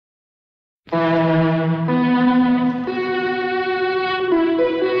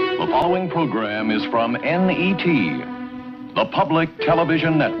following program is from NET, the Public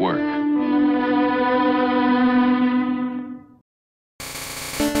Television Network.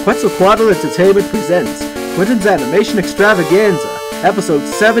 Quetzalcoatl Entertainment presents Quinton's Animation Extravaganza, Episode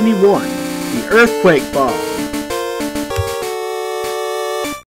 71, The Earthquake Bomb.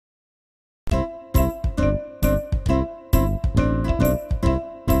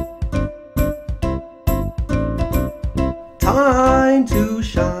 Time to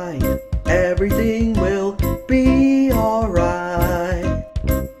shine, everything will be alright.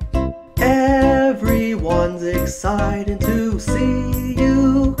 Everyone's excited to see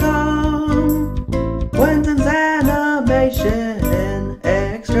you come. Quinton's Animation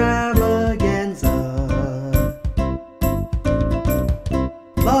Extravaganza.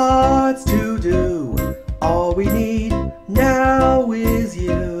 Lots to do, all we need now is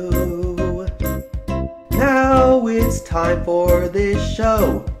you. Now it's time for this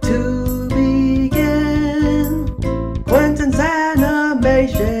show to begin. Quinton's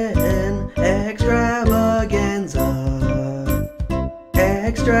Animation Extravaganza.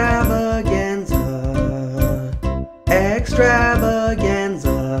 Extravaganza.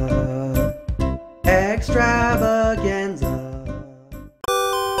 Extravaganza. Extravaganza.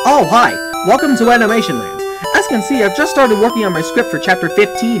 Oh, hi! Welcome to Animation Land. As you can see, I've just started working on my script for Chapter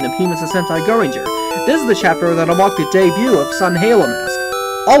 15 of Gotokujis and Gorengers. This is the chapter that'll mark the debut of Sun Halo Mask.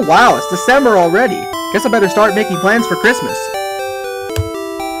 Oh wow, it's December already. Guess I better start making plans for Christmas.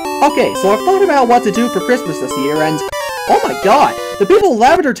 Okay, so I've thought about what to do for Christmas this year, and oh my god, the people of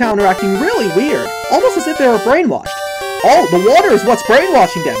Lavender Town are acting really weird, almost as if they were brainwashed. Oh, the water is what's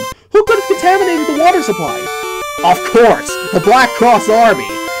brainwashing them. Who could have contaminated the water supply? Of course, the Black Cross Army.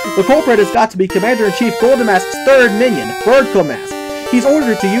 The culprit has got to be Commander-in-Chief Golden Mask's third minion, Birdco Mask. He's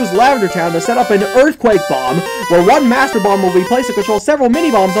ordered to use Lavender Town to set up an earthquake bomb, where one master bomb will be placed to control several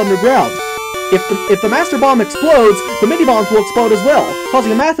mini-bombs underground. If the master bomb explodes, the mini-bombs will explode as well,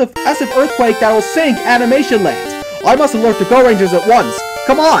 causing a massive earthquake that will sink Animation Land. I must alert the Gorengers at once.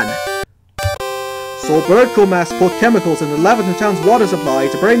 Come on! So Birdco Mask put chemicals in the Lavender Town's water supply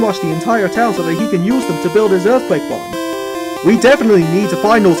to brainwash the entire town so that he can use them to build his earthquake bomb. We definitely need to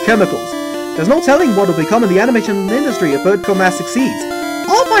find those chemicals. There's no telling what will become of the animation industry if Birdco Mask succeeds.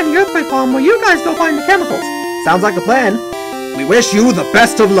 I'll find the earthquake bomb while you guys go find the chemicals. Sounds like a plan. We wish you the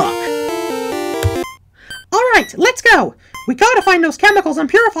best of luck. Alright, let's go. We gotta find those chemicals and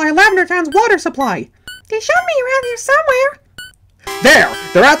purify Lavender Town's water supply. They showed me around here somewhere. There!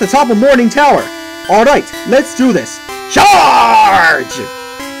 They're at the top of Morning Tower. Alright, let's do this. Charge!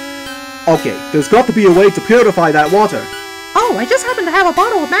 Okay, there's got to be a way to purify that water. Oh, I just happen to have a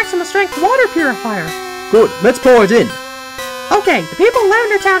bottle of maximum strength water purifier. Good, let's pour it in. Okay, the people of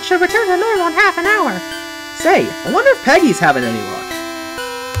Lavender Town should return to normal in half an hour. Say, I wonder if Peggy's having any luck.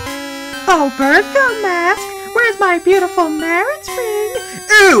 Oh, Birdco Mask, where's my beautiful merit ring?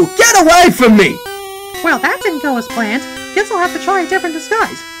 Ew, get away from me! Well, that didn't go as planned. Guess I'll have to try a different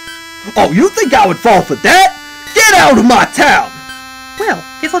disguise. Oh, you think I would fall for that? Get out of my town! Well,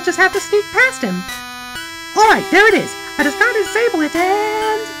 guess I'll just have to sneak past him. Alright, there it is. I just gotta disable it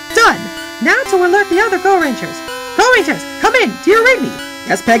and... done! Now to alert the other Gorengers. Gorengers, come in! Do you read me?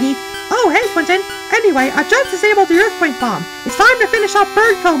 Yes, Peggy? Oh, hey, Quinton. Anyway, I've just disabled the earthquake bomb. It's time to finish off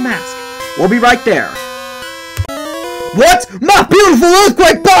Birdco Mask. We'll be right there. What? My beautiful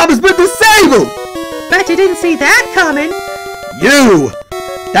earthquake bomb has been disabled! Bet you didn't see that coming. You!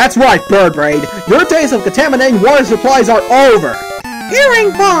 That's right, Birdbraid. Your days of contaminating water supplies are over.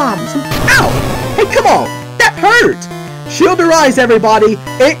 Earring bombs! Ow! Hey, come on! That hurt! Shield your eyes, everybody!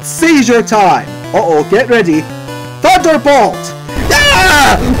 It's seizure time! Uh-oh, get ready. Thunderbolt!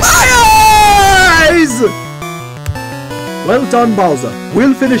 Ah! My eyes! Well done, Bowser.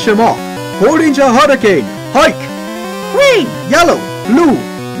 We'll finish him off. Orange Hurricane! Hike! Green! Yellow! Blue!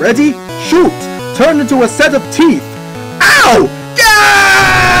 Ready? Shoot! Turn into a set of teeth! Ow! Yeah!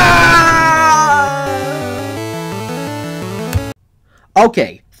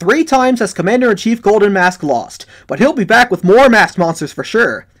 Okay. 3 times has Commander-in-Chief Golden Mask lost, but he'll be back with more masked monsters for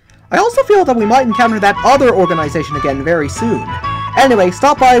sure. I also feel that we might encounter that other organization again very soon. Anyway,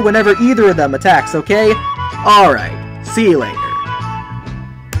 stop by whenever either of them attacks, okay? Alright, see you later.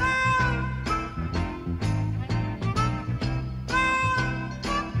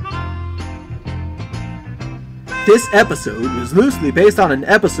 This episode was loosely based on an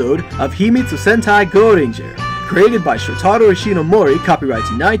episode of Himitsu Sentai Gorenger, created by Shotaro Ishinomori,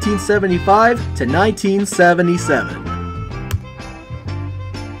 copyrights 1975 to 1977.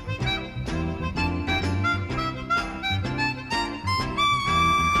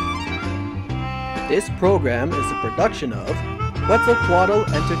 This program is a production of Quetzalcoatl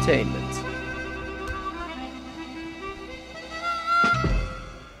Entertainment.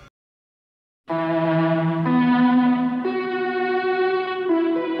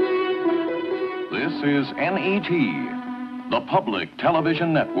 This is NET, the Public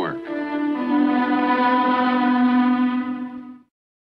Television Network.